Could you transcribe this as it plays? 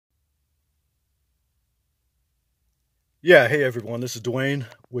Yeah, hey everyone, this is Dwayne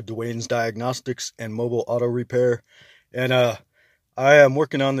with Dwayne's Diagnostics and Mobile Auto Repair. And I am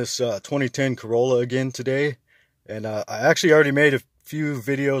working on this 2010 Corolla again today. And I actually already made a few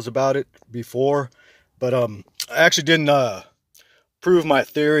videos about it before, but I actually didn't prove my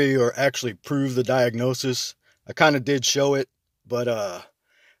theory or actually prove the diagnosis. I kind of did show it, but I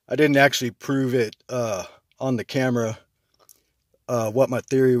didn't actually prove it on the camera, what my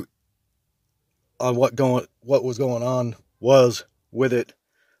theory on what was going on was with it.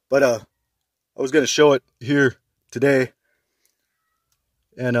 But I was going to show it here today,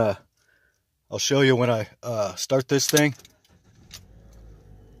 and I'll show you when I start this thing.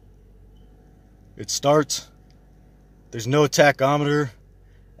 It starts. There's no tachometer.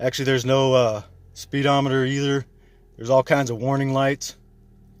 Actually, there's no speedometer either. There's all kinds of warning lights.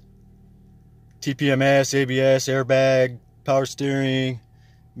 TPMS, ABS, airbag, power steering,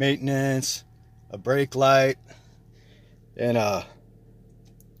 maintenance, a brake light. And I'll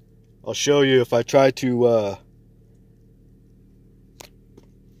show you if I try to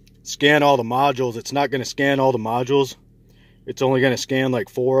scan all the modules. It's not going to scan all the modules. It's only going to scan like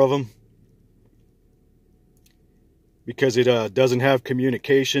 4 of them, because it doesn't have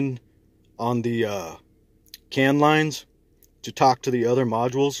communication on the CAN lines to talk to the other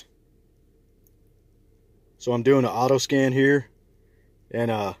modules. So I'm doing an auto scan here,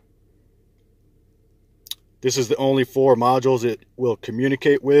 and this is the only 4 modules it will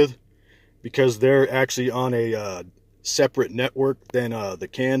communicate with, because they're actually on a separate network than the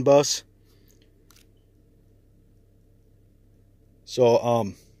CAN bus.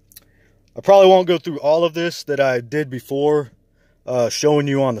 So I probably won't go through all of this that I did before, showing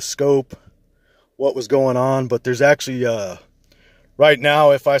you on the scope what was going on, but there's actually right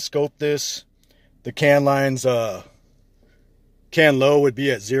now, if I scope this, the CAN lines, CAN low would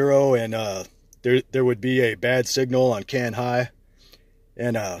be at 0, and there would be a bad signal on CAN high,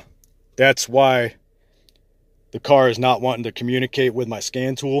 and that's why the car is not wanting to communicate with my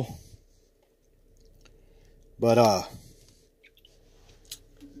scan tool. But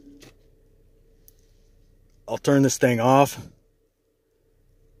I'll turn this thing off,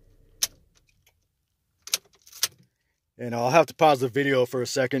 and I'll have to pause the video for a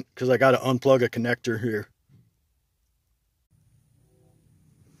second because I got to unplug a connector here.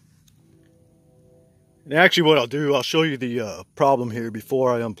 And actually what I'll do, I'll show you the problem here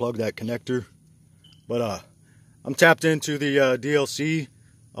before I unplug that connector. But I'm tapped into the DLC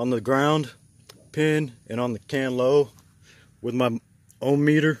on the ground pin and on the CAN low with my ohm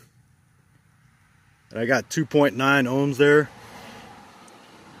meter. And I got 2.9 ohms there.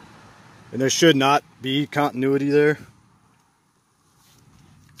 And there should not be continuity there.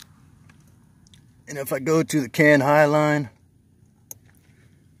 And if I go to the CAN high line,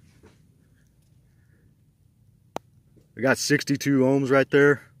 I got 62 ohms right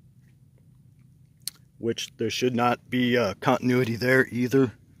there, which there should not be continuity there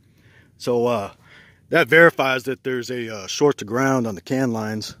either. So that verifies that there's a short to ground on the CAN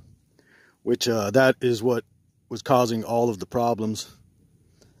lines, which that is what was causing all of the problems.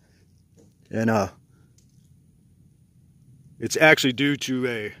 And it's actually due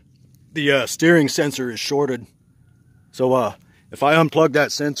to the steering sensor is shorted. So if I unplug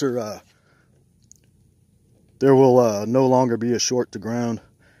that sensor, there will no longer be a short to ground,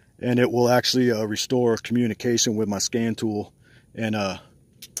 and it will actually restore communication with my scan tool, and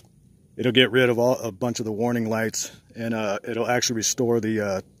it'll get rid of a bunch of the warning lights, and it'll actually restore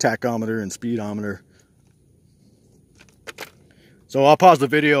the tachometer and speedometer. So I'll pause the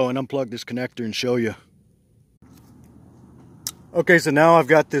video and unplug this connector and show you. Okay, so now I've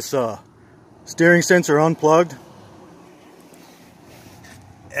got this steering sensor unplugged,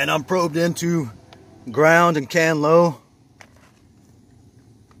 and I'm probed into ground and CAN low,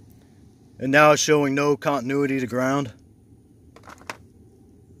 and now it's showing no continuity to ground.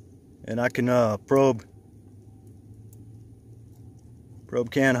 And I can probe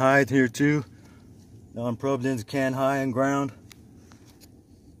CAN high here too. Now I'm probed into CAN high and ground,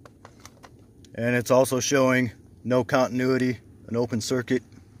 and it's also showing no continuity, an open circuit.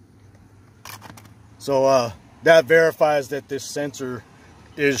 So that verifies that this sensor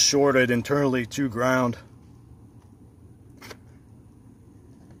is shorted internally to ground.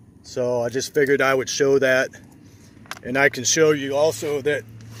 So I just figured I would show that, and I can show you also that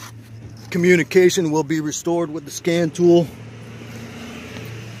communication will be restored with the scan tool,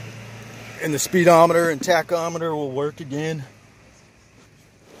 and the speedometer and tachometer will work again,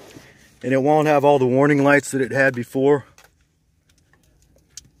 and it won't have all the warning lights that it had before.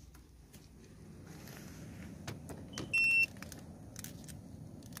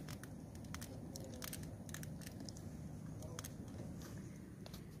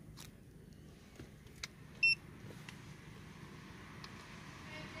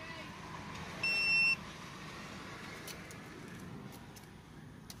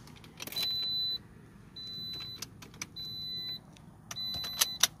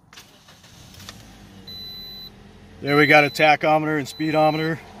 There we got a tachometer and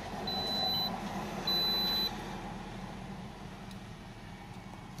speedometer.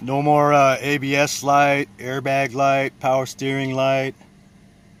 No more ABS light, airbag light, power steering light.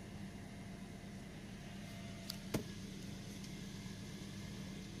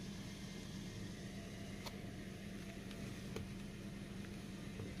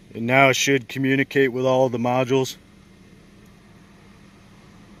 And now it should communicate with all of the modules.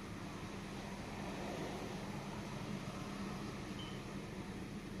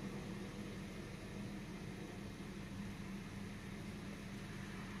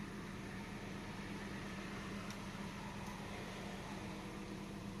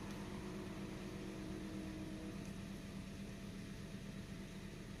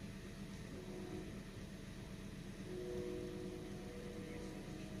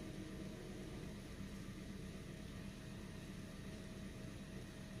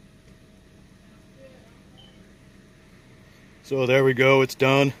 So there we go, it's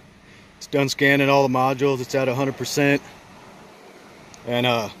done. It's done scanning all the modules. It's at 100%.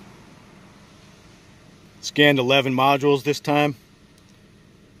 And scanned 11 modules this time.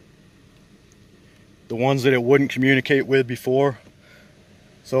 The ones that it wouldn't communicate with before.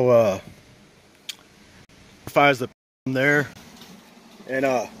 So verifies the there. And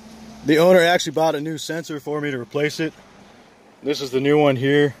the owner actually bought a new sensor for me to replace it. This is the new one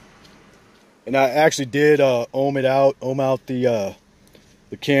here. And I actually did ohm out the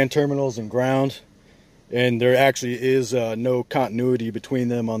CAN terminals and ground, and there actually is no continuity between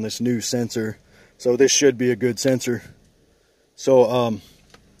them on this new sensor, so this should be a good sensor. So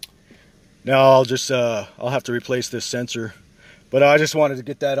now I'll have to replace this sensor, but I just wanted to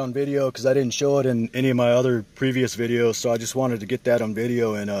get that on video because I didn't show it in any of my other previous videos, so I just wanted to get that on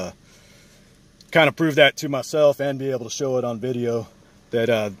video and kind of prove that to myself and be able to show it on video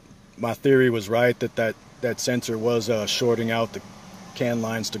that my theory was right, that sensor was shorting out the CAN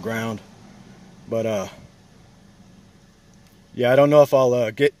lines to ground. But yeah, I don't know if I'll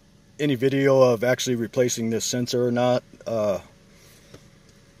get any video of actually replacing this sensor or not.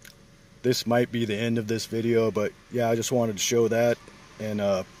 This might be the end of this video, but yeah, I just wanted to show that and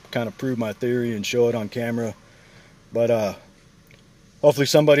kind of prove my theory and show it on camera. But hopefully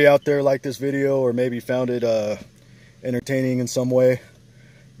somebody out there liked this video or maybe found it entertaining in some way.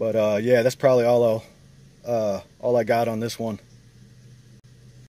 But yeah, that's probably all I got on this one.